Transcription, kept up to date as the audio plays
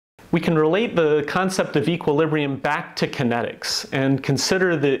We can relate the concept of equilibrium back to kinetics and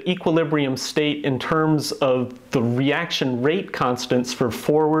consider the equilibrium state in terms of the reaction rate constants for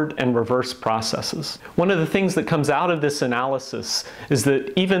forward and reverse processes. One of the things that comes out of this analysis is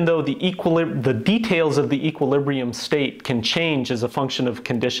that even though the details of the equilibrium state can change as a function of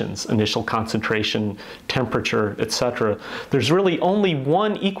conditions, initial concentration, temperature, etc., there's really only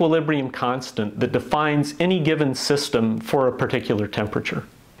one equilibrium constant that defines any given system for a particular temperature.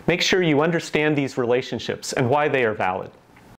 Make sure you understand these relationships and why they are valid.